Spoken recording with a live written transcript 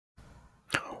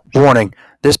Warning: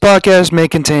 this podcast may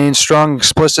contain strong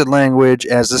explicit language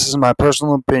as this is my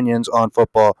personal opinions on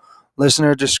football.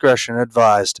 Listener discretion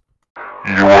advised.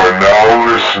 You are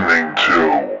now listening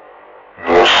to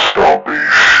The Stumpy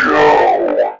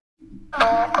Show.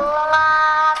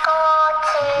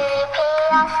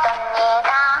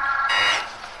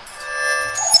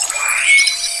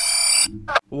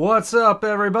 What's up,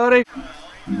 everybody?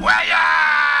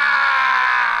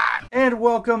 And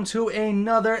welcome to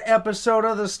another episode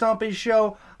of The Stumpy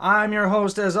Show. I'm your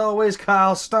host, as always,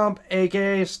 Kyle Stump,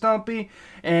 aka Stumpy.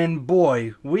 And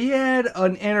boy, we had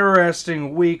an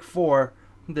interesting week 4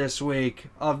 this week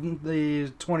of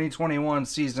the 2021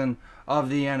 season of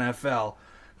the NFL.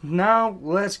 Now,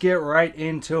 let's get right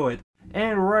into it.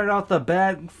 And right off the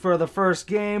bat, for the first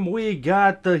game, we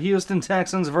got the Houston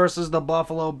Texans versus the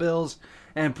Buffalo Bills.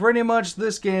 And pretty much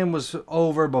this game was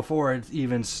over before it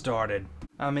even started.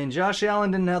 I mean, Josh Allen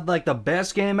didn't have like the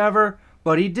best game ever,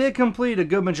 but he did complete a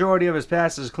good majority of his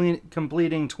passes,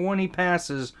 completing 20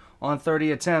 passes on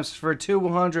 30 attempts for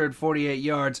 248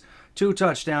 yards, 2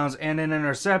 touchdowns, and an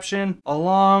interception.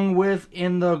 Along with,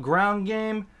 in the ground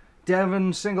game,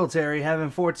 Devin Singletary having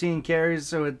 14 carries,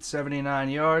 so it's 79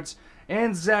 yards,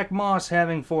 and Zach Moss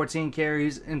having 14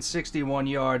 carries and 61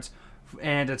 yards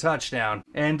and a touchdown.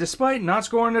 And despite not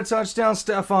scoring a touchdown,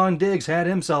 Stephon Diggs had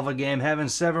himself a game, having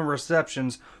 7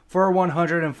 receptions for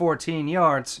 114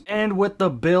 yards. And with the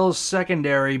Bills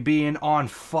secondary being on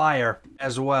fire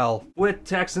as well, with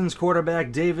Texans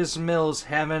quarterback Davis Mills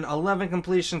having 11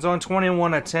 completions on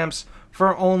 21 attempts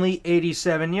for only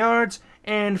 87 yards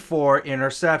and 4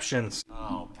 interceptions.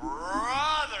 Oh,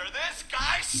 brother, this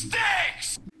guy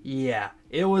stinks! Yeah,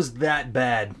 it was that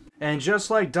bad. And just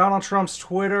like Donald Trump's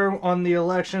Twitter on the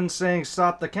election saying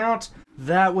stop the count,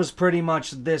 that was pretty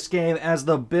much this game as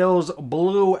the Bills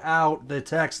blew out the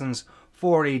Texans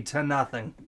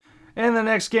 40-0. And the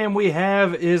next game we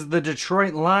have is the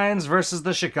Detroit Lions versus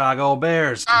the Chicago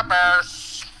Bears. The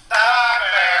Bears! The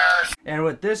Bears! And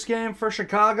with this game for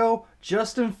Chicago,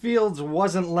 Justin Fields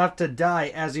wasn't left to die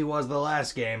as he was the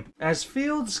last game, as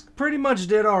Fields pretty much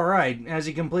did alright as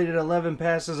he completed 11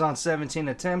 passes on 17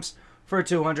 attempts for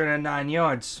 209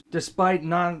 yards, despite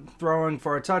not throwing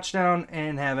for a touchdown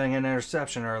and having an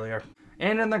interception earlier.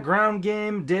 And in the ground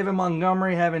game, David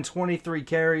Montgomery having 23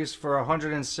 carries for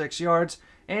 106 yards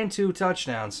and 2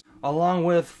 touchdowns, along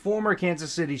with former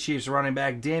Kansas City Chiefs running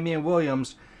back Damian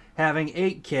Williams having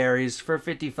 8 carries for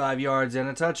 55 yards and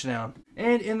a touchdown.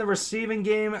 And in the receiving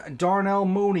game, Darnell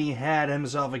Mooney had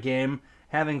himself a game,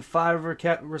 having 5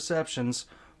 receptions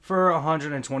for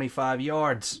 125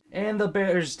 yards. And the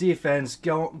Bears defense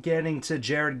getting to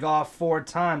Jared Goff 4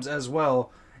 times as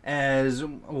well, as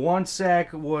 1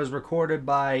 sack was recorded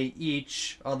by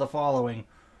each of the following: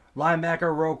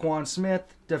 linebacker Roquan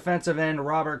Smith, defensive end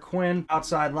Robert Quinn,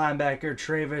 outside linebacker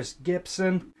Travis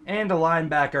Gibson, and a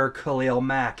linebacker Khalil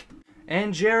Mack.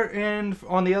 And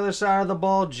on the other side of the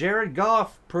ball, Jared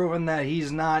Goff proving that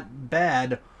he's not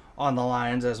bad on the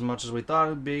Lions as much as we thought it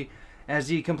would be, as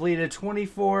he completed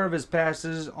 24 of his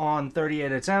passes on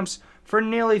 38 attempts for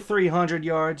nearly 300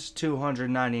 yards,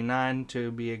 299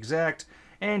 to be exact,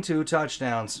 and 2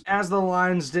 touchdowns. As the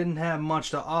Lions didn't have much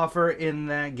to offer in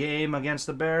that game against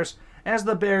the Bears, as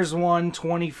the Bears won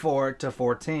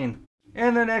 24-14.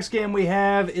 And the next game we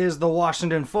have is the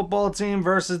Washington football team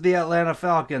versus the Atlanta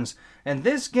Falcons. And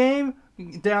this game,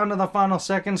 down to the final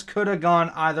seconds, could have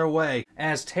gone either way,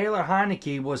 as Taylor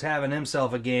Heineke was having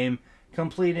himself a game,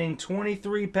 completing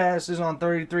 23 passes on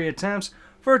 33 attempts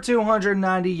for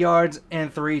 290 yards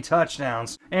and 3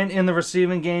 touchdowns. And in the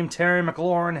receiving game, Terry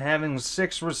McLaurin having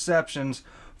 6 receptions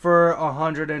for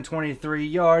 123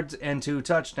 yards and 2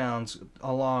 touchdowns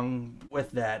along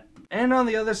with that. And on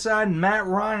the other side, Matt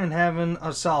Ryan having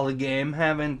a solid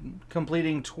game,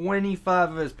 completing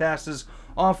 25 of his passes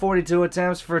on 42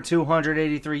 attempts for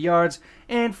 283 yards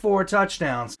and 4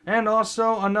 touchdowns. And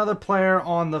also another player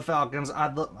on the Falcons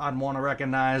I'd want to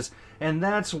recognize, and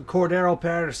that's Cordero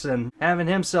Patterson, having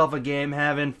himself a game,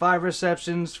 having 5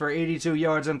 receptions for 82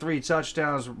 yards and 3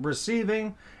 touchdowns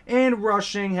receiving, and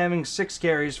rushing, having 6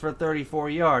 carries for 34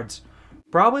 yards.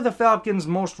 Probably the Falcons'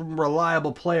 most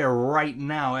reliable player right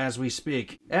now as we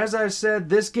speak. As I said,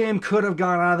 this game could have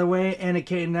gone either way, and it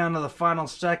came down to the final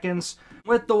seconds,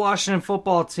 with the Washington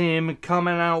football team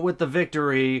coming out with the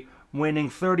victory, winning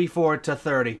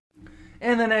 34-30.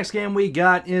 And the next game we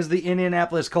got is the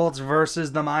Indianapolis Colts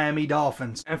versus the Miami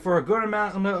Dolphins. And for a good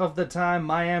amount of the time,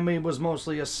 Miami was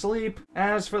mostly asleep.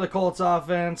 As for the Colts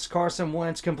offense, Carson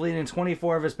Wentz completing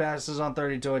 24 of his passes on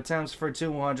 32 attempts for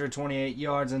 228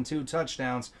 yards and 2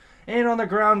 touchdowns. And on the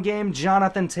ground game,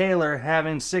 Jonathan Taylor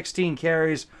having 16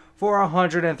 carries for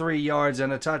 103 yards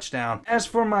and a touchdown. As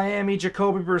for Miami,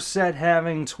 Jacoby Brissett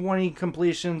having 20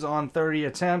 completions on 30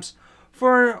 attempts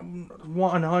for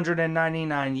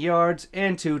 199 yards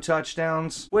and 2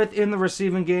 touchdowns. Within the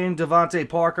receiving game, Devontae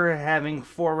Parker having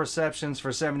 4 receptions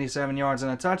for 77 yards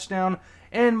and a touchdown,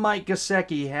 and Mike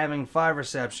Gesicki having 5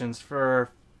 receptions for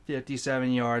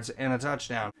 57 yards and a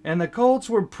touchdown. And the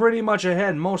Colts were pretty much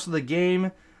ahead most of the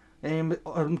game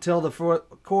until the fourth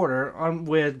quarter,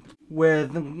 with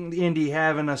Indy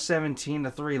having a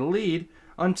 17-3 lead,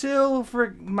 until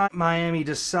Miami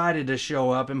decided to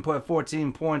show up and put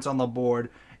 14 points on the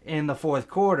board in the fourth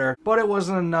quarter, but it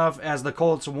wasn't enough as the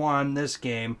Colts won this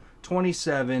game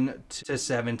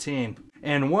 27-17.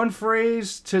 And one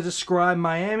phrase to describe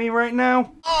Miami right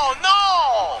now: Oh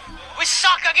no! We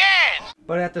suck again!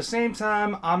 But at the same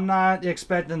time, I'm not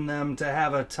expecting them to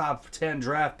have a top 10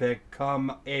 draft pick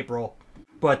come April.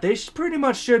 But they pretty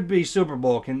much should be Super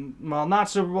Bowl, well, not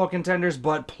Super Bowl contenders,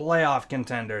 but playoff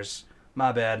contenders.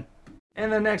 My bad.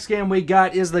 And the next game we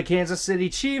got is the Kansas City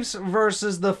Chiefs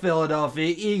versus the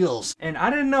Philadelphia Eagles. And I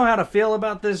didn't know how to feel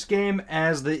about this game,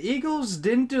 as the Eagles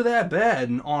didn't do that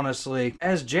bad, honestly.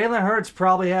 As Jalen Hurts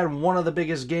probably had one of the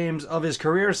biggest games of his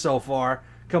career so far,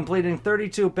 completing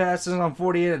 32 passes on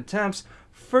 48 attempts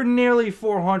for nearly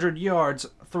 400 yards,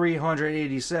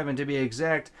 387 to be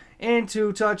exact, and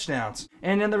 2 touchdowns.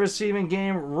 And in the receiving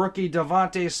game, rookie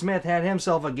Devontae Smith had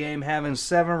himself a game, having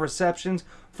 7 receptions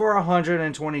for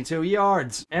 122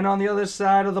 yards. And on the other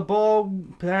side of the ball,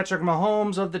 Patrick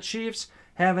Mahomes of the Chiefs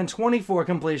having 24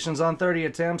 completions on 30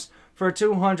 attempts for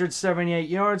 278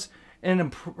 yards and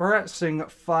impressing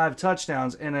 5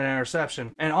 touchdowns and an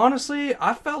interception. And honestly,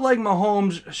 I felt like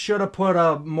Mahomes should have put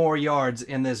up more yards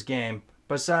in this game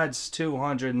besides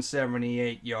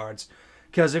 278 yards.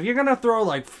 Because if you're going to throw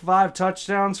like 5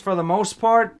 touchdowns for the most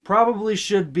part, probably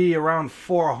should be around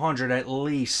 400 at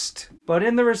least. But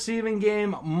in the receiving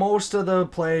game, most of the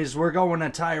plays were going to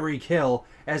Tyreek Hill,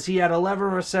 as he had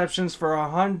 11 receptions for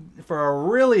a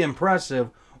really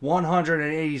impressive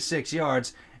 186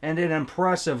 yards and an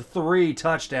impressive 3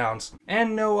 touchdowns.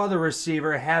 And no other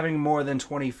receiver having more than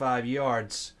 25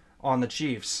 yards on the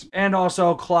Chiefs. And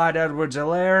also Clyde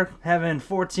Edwards-Helaire having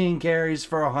 14 carries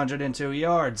for 102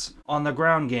 yards on the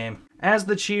ground game, as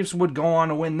the Chiefs would go on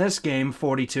to win this game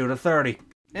 42-30.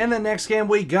 And the next game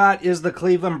we got is the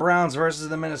Cleveland Browns versus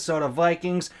the Minnesota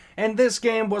Vikings, and this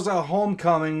game was a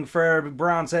homecoming for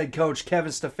Browns head coach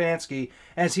Kevin Stefanski,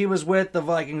 as he was with the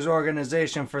Vikings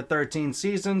organization for 13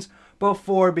 seasons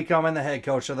before becoming the head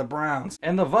coach of the Browns.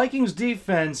 And the Vikings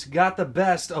defense got the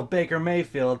best of Baker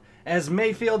Mayfield, as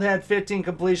Mayfield had 15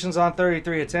 completions on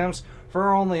 33 attempts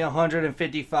for only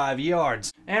 155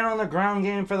 yards. And on the ground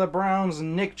game for the Browns,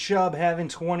 Nick Chubb having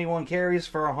 21 carries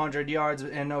for 100 yards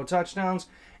and no touchdowns,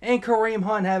 and Kareem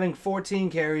Hunt having 14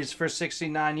 carries for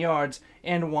 69 yards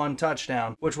and 1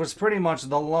 touchdown, which was pretty much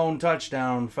the lone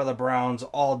touchdown for the Browns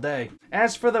all day.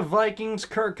 As for the Vikings,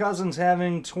 Kirk Cousins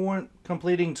having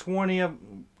completing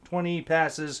 20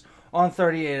 passes on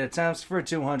 38 attempts for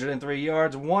 203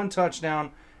 yards, 1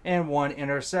 touchdown, and 1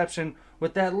 interception,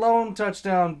 with that lone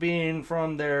touchdown being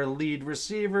from their lead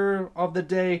receiver of the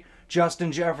day,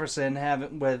 Justin Jefferson,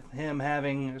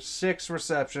 having 6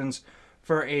 receptions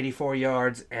for 84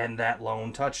 yards and that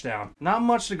lone touchdown. Not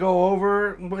much to go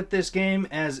over with this game,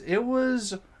 as it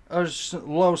was a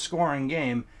low-scoring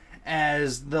game,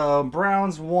 as the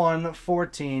Browns won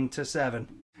 14-7.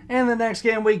 And the next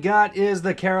game we got is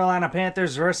the Carolina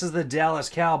Panthers versus the Dallas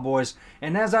Cowboys.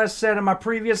 And as I said in my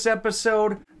previous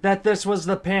episode, that this was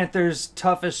the Panthers'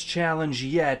 toughest challenge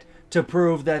yet to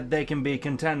prove that they can be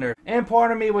contender. And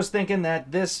part of me was thinking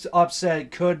that this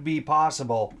upset could be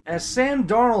possible, as Sam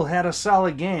Darnold had a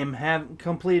solid game,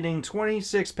 completing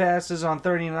 26 passes on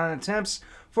 39 attempts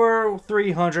for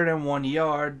 301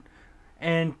 yards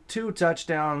and 2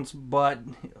 touchdowns, but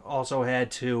also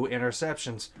had 2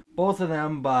 interceptions. Both of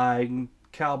them by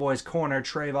Cowboys corner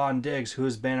Trayvon Diggs,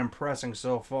 who's been impressing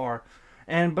so far.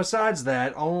 And besides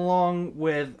that, along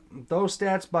with those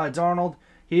stats by Darnold,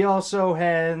 he also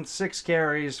had 6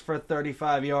 carries for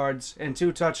 35 yards and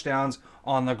 2 touchdowns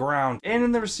on the ground. And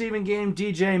in the receiving game,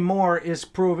 DJ Moore is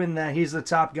proving that he's the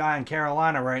top guy in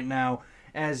Carolina right now,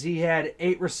 as he had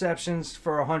 8 receptions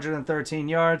for 113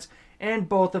 yards and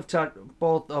both of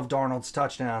Darnold's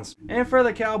touchdowns. And for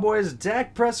the Cowboys,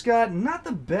 Dak Prescott, not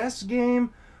the best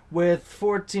game, with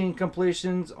 14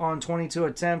 completions on 22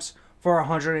 attempts for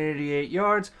 188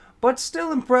 yards, but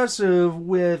still impressive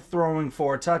with throwing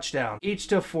 4 touchdowns, each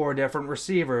to 4 different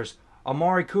receivers.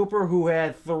 Amari Cooper, who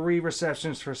had 3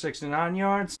 receptions for 69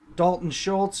 yards. Dalton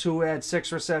Schultz, who had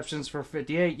 6 receptions for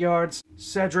 58 yards.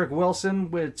 Cedric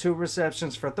Wilson with 2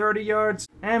 receptions for 30 yards.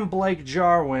 and Blake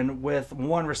Jarwin with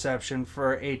 1 reception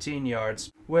for 18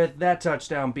 yards, with that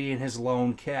touchdown being his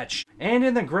lone catch. And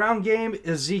in the ground game,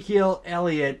 Ezekiel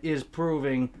Elliott is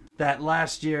proving that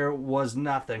last year was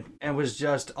nothing and was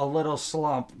just a little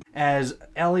slump, as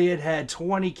Elliott had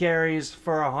 20 carries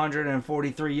for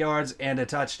 143 yards and a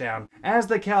touchdown, as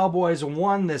the Cowboys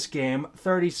won this game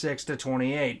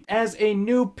 36-28. As a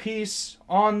new piece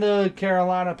on the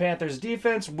Carolina Panthers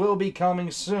defense will be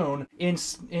coming soon in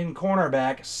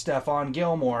cornerback Stephon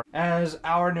Gilmore, as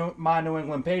my New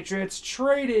England Patriots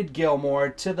traded Gilmore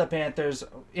to the Panthers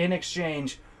in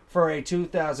exchange for a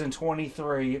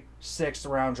 2023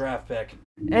 6th-round draft pick.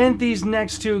 And these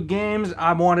next 2 games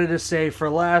I wanted to save for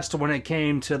last when it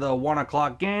came to the 1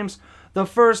 o'clock games. The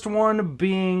first one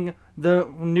being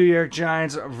the New York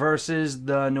Giants versus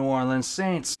the New Orleans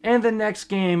Saints. And the next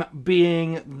game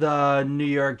being the New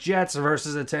York Jets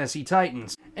versus the Tennessee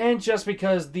Titans. And just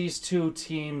because these 2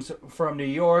 teams from New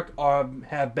York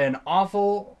have been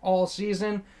awful all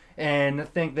season, and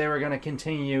think they were going to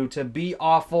continue to be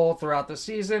awful throughout the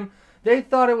season, they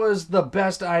thought it was the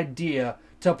best idea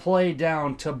to play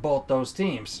down to both those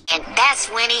teams. And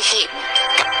that's when it hit me.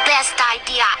 The best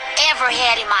idea I ever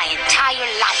had in my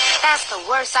entire life. That's the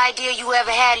worst idea you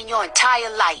ever had in your entire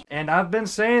life. And I've been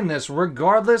saying this,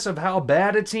 regardless of how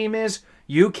bad a team is,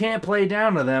 you can't play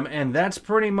down to them, and that's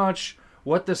pretty much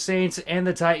what the Saints and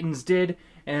the Titans did.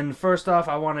 And first off,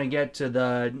 I want to get to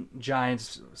the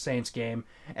Giants-Saints game,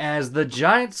 as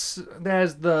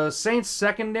the Saints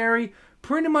secondary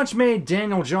pretty much made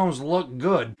Daniel Jones look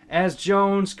good, as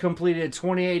Jones completed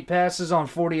 28 passes on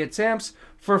 40 attempts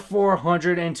for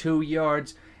 402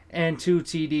 yards and 2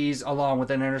 TDs along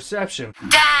with an interception.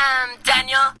 Damn,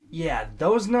 Daniel! Yeah,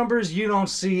 those numbers you don't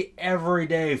see every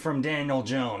day from Daniel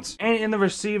Jones. And in the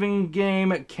receiving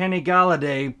game, Kenny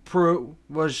Galladay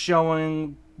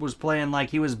was playing like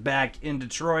he was back in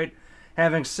Detroit,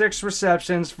 having 6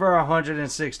 receptions for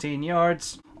 116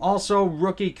 yards. Also,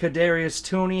 rookie Kadarius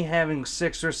Toney having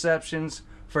 6 receptions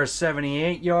for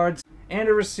 78 yards. And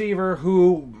a receiver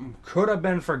who could have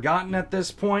been forgotten at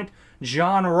this point,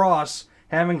 John Ross,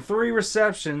 having 3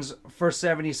 receptions for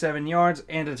 77 yards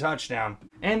and a touchdown.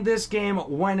 And this game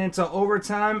went into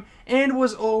overtime and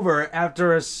was over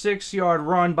after a 6-yard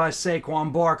run by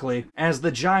Saquon Barkley, as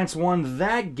the Giants won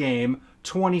that game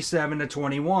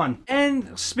 27-21.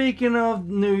 And speaking of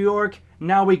New York,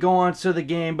 now we go on to the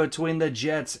game between the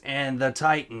Jets and the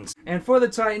Titans. And for the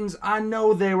Titans, I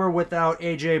know they were without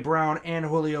A.J. Brown and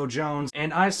Julio Jones,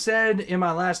 and I said in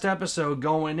my last episode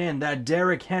going in that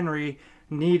Derrick Henry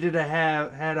needed to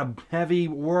had a heavy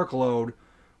workload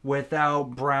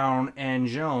without Brown and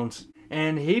Jones.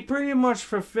 And he pretty much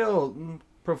performed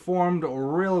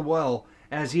really well,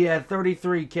 as he had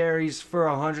 33 carries for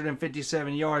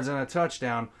 157 yards and a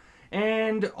touchdown.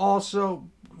 And also,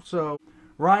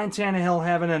 Ryan Tannehill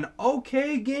having an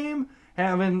okay game,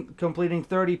 completing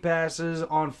 30 passes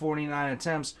on 49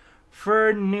 attempts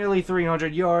for nearly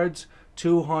 300 yards,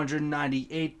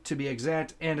 298 to be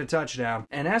exact, and a touchdown.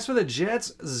 And as for the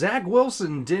Jets, Zach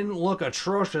Wilson didn't look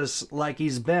atrocious like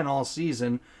he's been all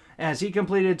season, as he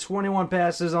completed 21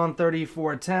 passes on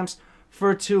 34 attempts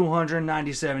for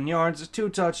 297 yards, 2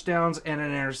 touchdowns, and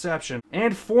an interception.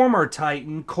 And former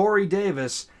Titan Corey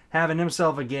Davis having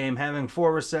himself a game, having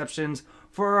 4 receptions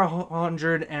for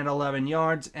 111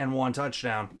 yards and 1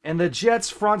 touchdown. And the Jets'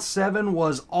 front 7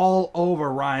 was all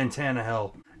over Ryan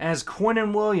Tannehill, as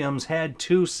Quinnen Williams had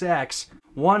 2 sacks,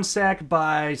 1 sack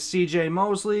by C.J.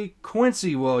 Mosley,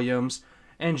 Quincy Williams,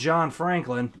 and John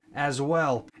Franklin as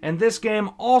well. And this game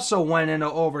also went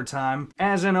into overtime,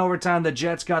 as in overtime the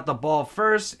Jets got the ball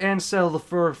first and settled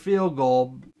for a field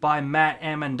goal by Matt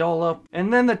Amendola.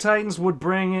 And then the Titans would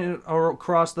bring it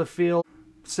across the field,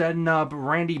 setting up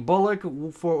Randy Bullock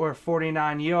for a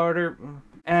 49-yarder,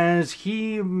 as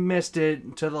he missed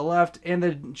it to the left, and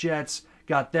the Jets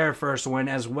got their first win,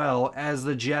 as well as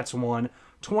the Jets won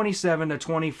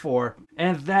 27-24.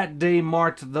 And that day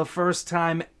marked the first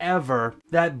time ever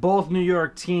that both New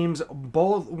York teams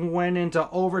both went into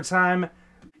overtime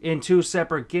in 2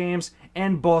 separate games,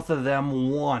 and both of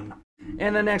them won.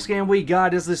 And the next game we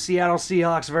got is the Seattle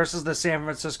Seahawks versus the San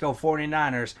Francisco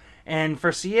 49ers. And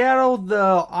for Seattle,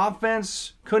 the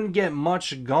offense couldn't get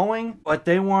much going, but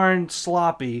they weren't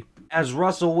sloppy, as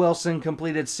Russell Wilson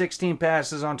completed 16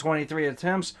 passes on 23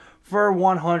 attempts for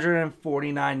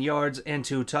 149 yards and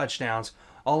 2 touchdowns,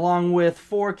 along with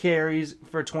 4 carries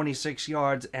for 26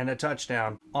 yards and a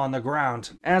touchdown on the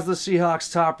ground. As the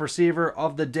Seahawks' top receiver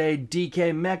of the day,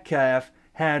 DK Metcalf,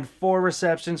 had 4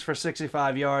 receptions for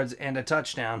 65 yards and a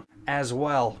touchdown as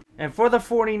well. And for the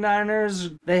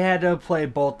 49ers, they had to play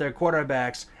both their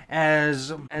quarterbacks,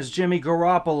 as Jimmy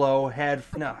Garoppolo had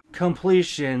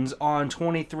completions on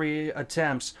 23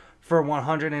 attempts for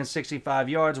 165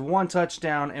 yards, 1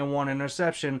 touchdown, and 1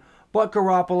 interception. But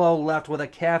Garoppolo left with a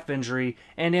calf injury,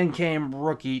 and in came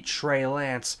rookie Trey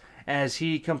Lance, as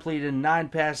he completed 9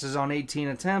 passes on 18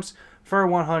 attempts for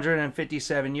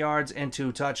 157 yards and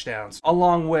 2 touchdowns,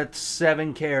 along with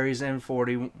 7 carries and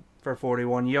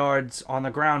 41 yards on the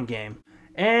ground game.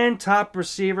 And top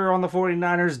receiver on the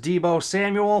 49ers, Deebo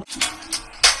Samuel,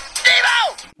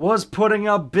 was putting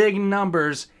up big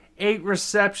numbers. 8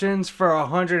 receptions for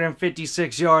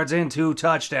 156 yards and 2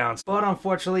 touchdowns. But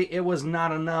unfortunately, it was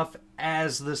not enough,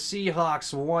 as the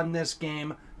Seahawks won this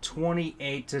game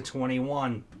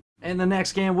 28-21. And the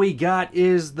next game we got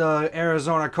is the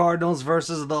Arizona Cardinals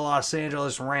versus the Los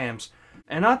Angeles Rams.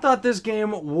 And I thought this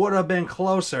game would have been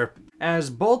closer,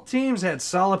 as both teams had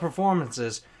solid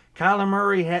performances. Kyler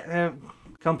Murray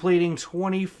completing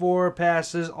 24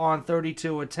 passes on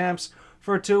 32 attempts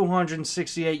for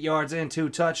 268 yards and 2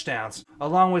 touchdowns,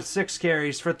 along with 6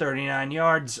 carries for 39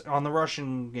 yards on the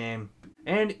rushing game.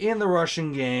 And in the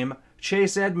rushing game,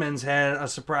 Chase Edmonds had a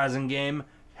surprising game,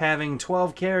 having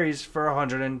 12 carries for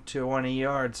 120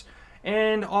 yards.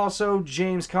 And also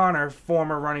James Conner,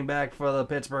 former running back for the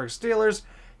Pittsburgh Steelers,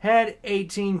 had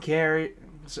 18 carries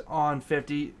on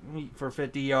 50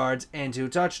 yards and 2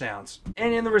 touchdowns.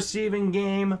 And in the receiving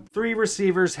game, 3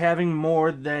 receivers having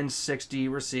more than 60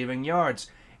 receiving yards.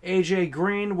 AJ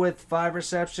Green with 5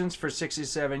 receptions for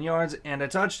 67 yards and a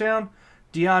touchdown.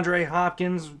 DeAndre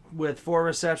Hopkins with 4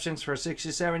 receptions for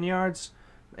 67 yards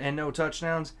and no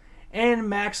touchdowns. And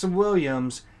Max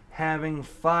Williams having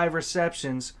 5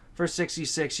 receptions for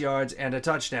 66 yards and a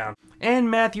touchdown. And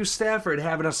Matthew Stafford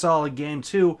having a solid game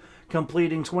too,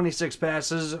 completing 26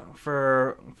 passes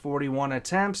for 41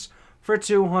 attempts for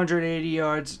 280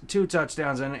 yards, 2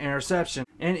 touchdowns, and an interception.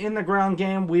 And in the ground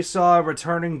game, we saw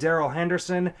returning Darrell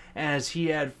Henderson, as he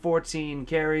had 14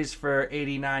 carries for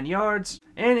 89 yards.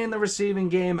 And in the receiving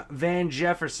game, Van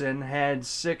Jefferson had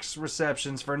 6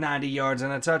 receptions for 90 yards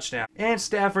and a touchdown. And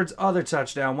Stafford's other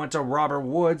touchdown went to Robert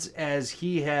Woods, as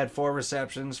he had 4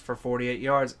 receptions for 48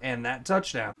 yards and that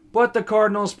touchdown. But the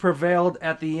Cardinals prevailed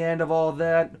at the end of all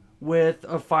that with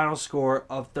a final score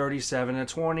of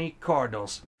 37-20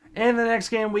 Cardinals. And the next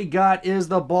game we got is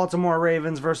the Baltimore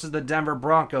Ravens versus the Denver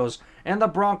Broncos. And the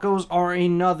Broncos are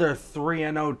another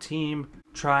 3-0 team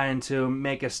trying to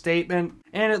make a statement.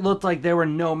 And it looked like they were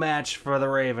no match for the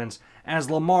Ravens, as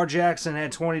Lamar Jackson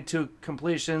had 22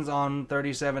 completions on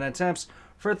 37 attempts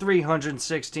for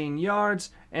 316 yards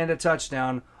and a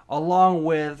touchdown, along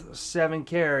with 7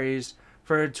 carries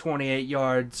for 28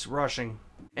 yards rushing.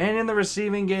 And in the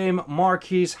receiving game,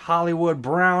 Marquise Hollywood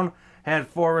Brown had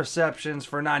 4 receptions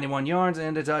for 91 yards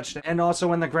and a touchdown. And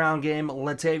also in the ground game,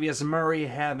 Latavius Murray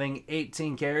having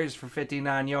 18 carries for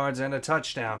 59 yards and a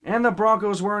touchdown. And the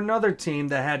Broncos were another team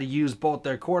that had to use both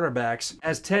their quarterbacks,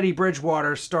 as Teddy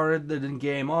Bridgewater started the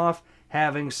game off,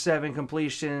 having 7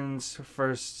 completions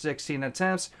for 16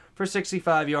 attempts for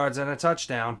 65 yards and a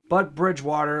touchdown. But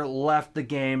Bridgewater left the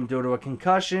game due to a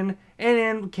concussion, and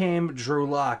in came Drew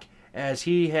Lock, as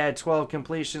he had 12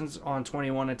 completions on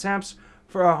 21 attempts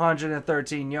for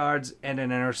 113 yards and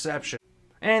an interception.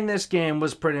 And this game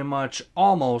was pretty much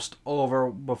almost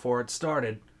over before it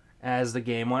started, as the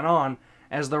game went on,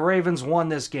 as the Ravens won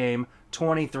this game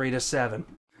 23-7.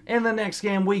 And the next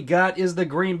game we got is the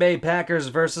Green Bay Packers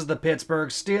versus the Pittsburgh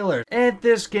Steelers. And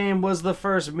this game was the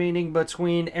first meeting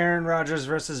between Aaron Rodgers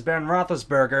versus Ben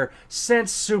Roethlisberger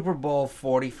since Super Bowl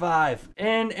 45.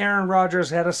 And Aaron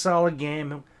Rodgers had a solid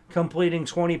game, completing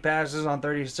 20 passes on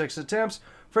 36 attempts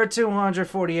for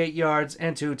 248 yards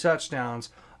and 2 touchdowns,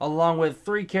 along with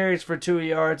 3 carries for 2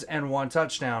 yards and 1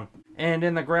 touchdown. And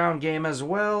in the ground game as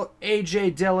well, A.J.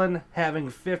 Dillon having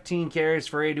 15 carries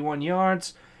for 81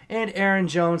 yards, and Aaron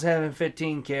Jones having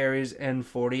 15 carries and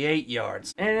 48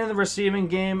 yards. And in the receiving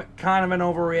game, kind of an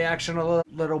overreaction a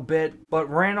little bit, but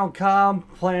Randall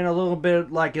Cobb playing a little bit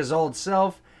like his old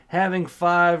self, having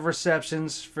 5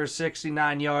 receptions for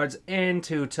 69 yards and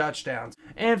 2 touchdowns.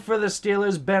 And for the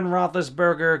Steelers, Ben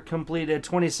Roethlisberger completed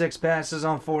 26 passes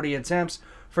on 40 attempts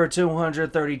for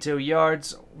 232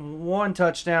 yards, 1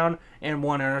 touchdown, and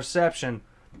 1 interception.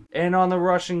 And on the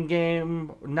rushing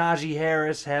game, Najee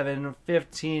Harris having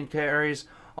 15 carries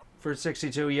for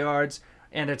 62 yards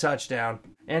and a touchdown.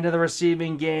 And in the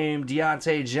receiving game,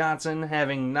 Deontay Johnson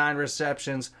having 9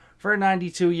 receptions for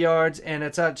 92 yards and a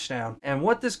touchdown. And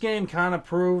what this game kind of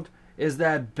proved is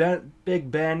that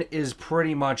Big Ben is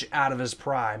pretty much out of his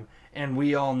prime, and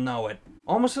we all know it.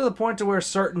 Almost to the point to where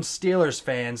certain Steelers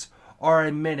fans are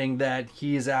admitting that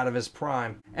he is out of his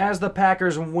prime, as the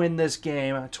Packers win this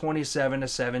game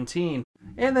 27-17.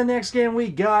 And the next game we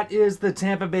got is the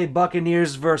Tampa Bay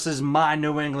Buccaneers versus my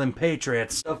New England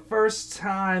Patriots. The first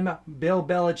time Bill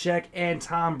Belichick and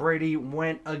Tom Brady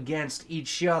went against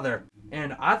each other.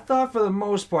 And I thought for the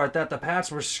most part that the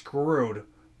Pats were screwed,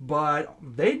 but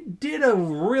they did a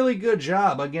really good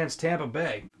job against Tampa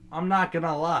Bay. I'm not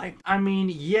gonna lie. I mean,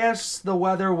 yes, the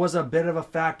weather was a bit of a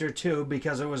factor too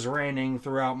because it was raining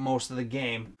throughout most of the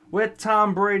game, with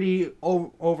Tom Brady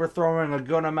overthrowing a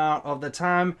good amount of the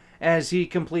time as he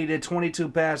completed 22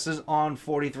 passes on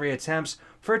 43 attempts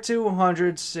for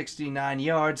 269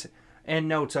 yards and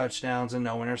no touchdowns and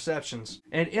no interceptions.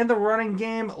 And in the running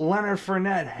game, Leonard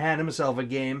Fournette had himself a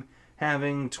game,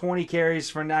 having 20 carries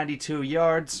for 92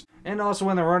 yards. And also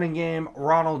in the running game,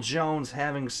 Ronald Jones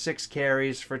having 6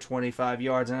 carries for 25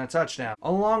 yards and a touchdown.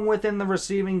 Along with in the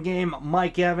receiving game,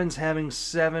 Mike Evans having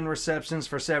 7 receptions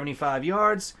for 75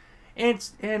 yards.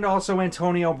 And also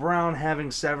Antonio Brown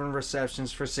having 7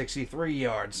 receptions for 63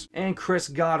 yards. And Chris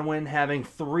Godwin having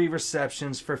 3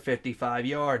 receptions for 55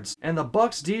 yards. And the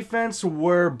Bucs defense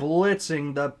were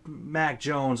blitzing the Mac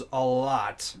Jones a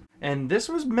lot. And this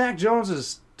was Mac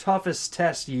Jones's toughest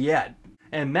test yet.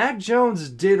 And Mac Jones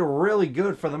did really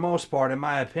good for the most part, in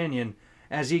my opinion,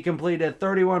 as he completed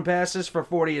 31 passes for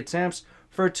 40 attempts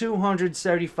for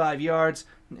 275 yards,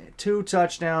 2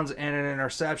 touchdowns, and an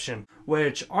interception,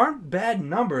 which aren't bad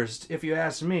numbers if you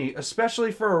ask me,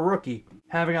 especially for a rookie,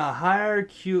 having a higher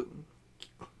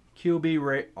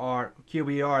QBR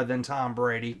than Tom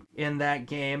Brady in that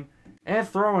game, and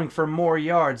throwing for more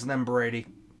yards than Brady.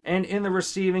 And in the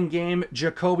receiving game,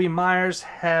 Jacoby Myers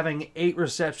having 8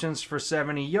 receptions for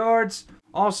 70 yards.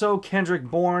 Also, Kendrick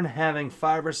Bourne having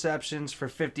 5 receptions for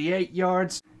 58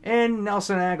 yards. And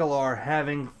Nelson Aguilar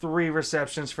having 3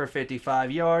 receptions for 55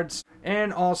 yards.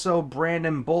 And also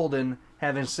Brandon Bolden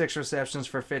having 6 receptions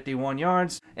for 51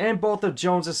 yards. And both of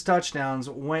Jones's touchdowns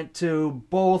went to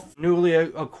both newly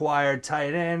acquired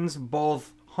tight ends,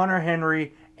 both Hunter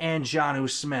Henry and Jonnu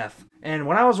Smith. And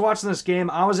when I was watching this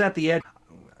game, I was at the edge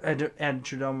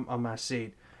on my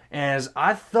seat, as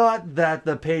I thought that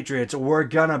the Patriots were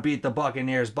gonna beat the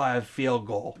Buccaneers by a field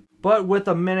goal. But with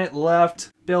a minute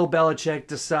left, Bill Belichick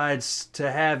decides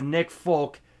to have Nick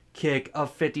Folk kick a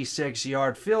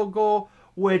 56-yard field goal,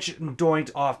 which doinked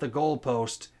off the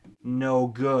goalpost. No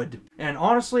good. And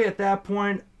honestly, at that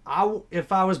point,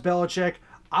 if I was Belichick,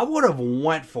 I would have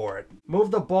went for it. Move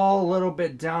the ball a little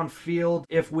bit downfield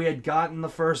if we had gotten the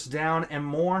first down and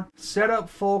more. Set up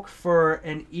Folk for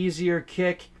an easier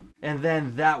kick, and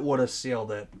then that would have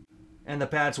sealed it. And the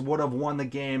Pats would have won the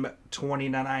game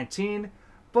 20-19,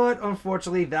 but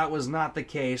unfortunately that was not the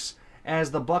case,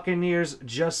 as the Buccaneers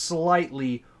just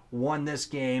slightly won this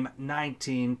game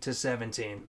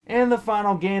 19-17. And the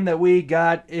final game that we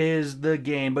got is the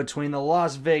game between the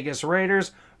Las Vegas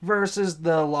Raiders versus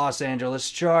the Los Angeles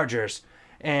Chargers.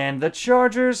 And the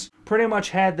Chargers pretty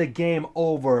much had the game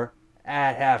over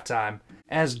at halftime,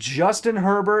 as Justin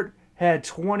Herbert had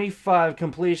 25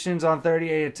 completions on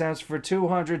 38 attempts for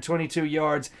 222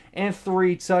 yards and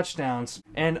 3 touchdowns.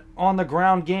 And on the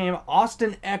ground game,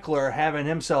 Austin Eckler having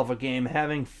himself a game,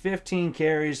 having 15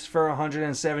 carries for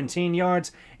 117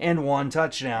 yards and 1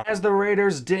 touchdown. As the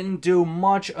Raiders didn't do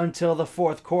much until the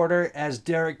fourth quarter, as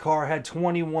Derek Carr had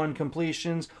 21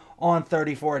 completions on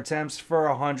 34 attempts for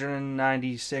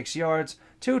 196 yards,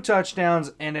 2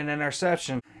 touchdowns, and an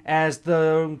interception, as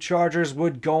the Chargers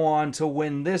would go on to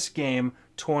win this game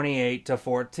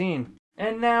 28-14.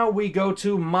 And now we go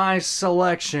to my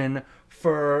selection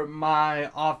for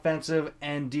my offensive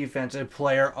and defensive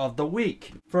player of the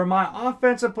week. For my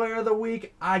offensive player of the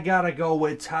week, I gotta go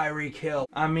with Tyreek Hill.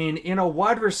 I mean, in a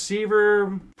wide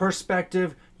receiver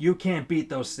perspective, you can't beat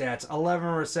those stats. 11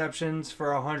 receptions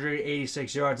for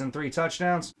 186 yards and 3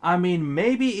 touchdowns. I mean,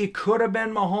 maybe it could have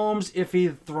been Mahomes if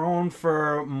he'd thrown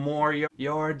for more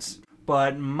yards,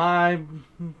 but my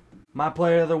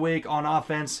player of the week on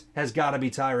offense has got to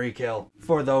be Tyreek Hill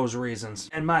for those reasons.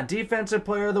 And my defensive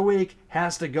player of the week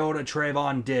has to go to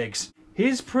Trayvon Diggs.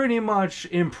 He's pretty much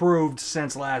improved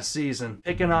since last season,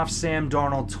 picking off Sam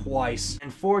Darnold twice,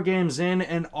 and 4 games in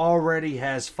and already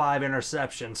has 5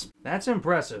 interceptions. That's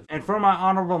impressive. And for my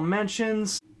honorable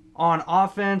mentions, on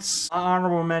offense, my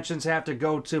honorable mentions have to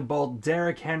go to both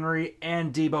Derrick Henry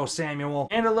and Deebo Samuel,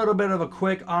 and a little bit of a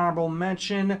quick honorable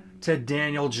mention to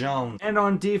Daniel Jones. And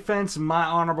on defense, my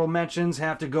honorable mentions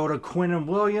have to go to Quinnen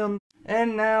Williams.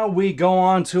 And now we go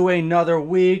on to another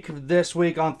week, this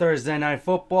week on Thursday Night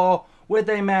Football, with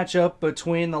a matchup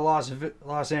between the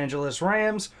Los Angeles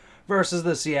Rams versus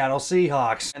the Seattle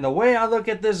Seahawks. And the way I look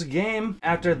at this game,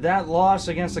 after that loss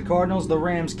against the Cardinals, the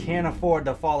Rams can't afford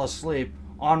to fall asleep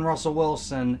on Russell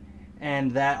Wilson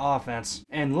and that offense.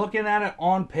 And looking at it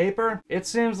on paper, it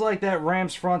seems like that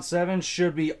Rams front seven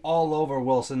should be all over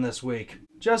Wilson this week.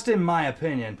 Just in my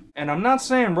opinion. And I'm not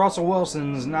saying Russell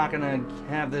Wilson's not going to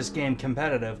have this game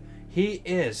competitive. He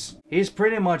is. He's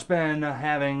pretty much been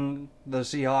having the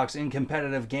Seahawks in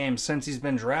competitive games since he's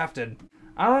been drafted.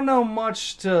 I don't know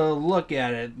much to look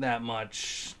at it that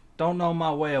much. Don't know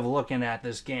my way of looking at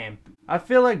this game. I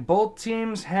feel like both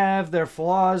teams have their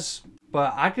flaws,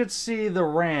 but I could see the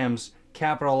Rams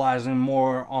capitalizing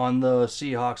more on the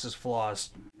Seahawks' flaws.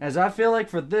 As I feel like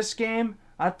for this game,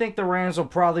 I think the Rams will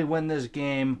probably win this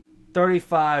game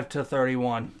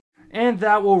 35-31. And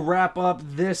that will wrap up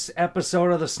this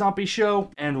episode of The Stumpy Show.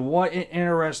 And what an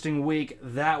interesting week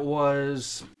that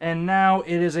was. And now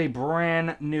it is a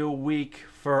brand new week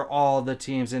for all the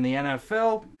teams in the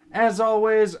NFL. As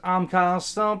always, I'm Kyle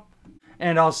Stump,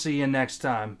 and I'll see you next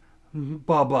time.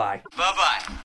 Bye-bye. Bye-bye.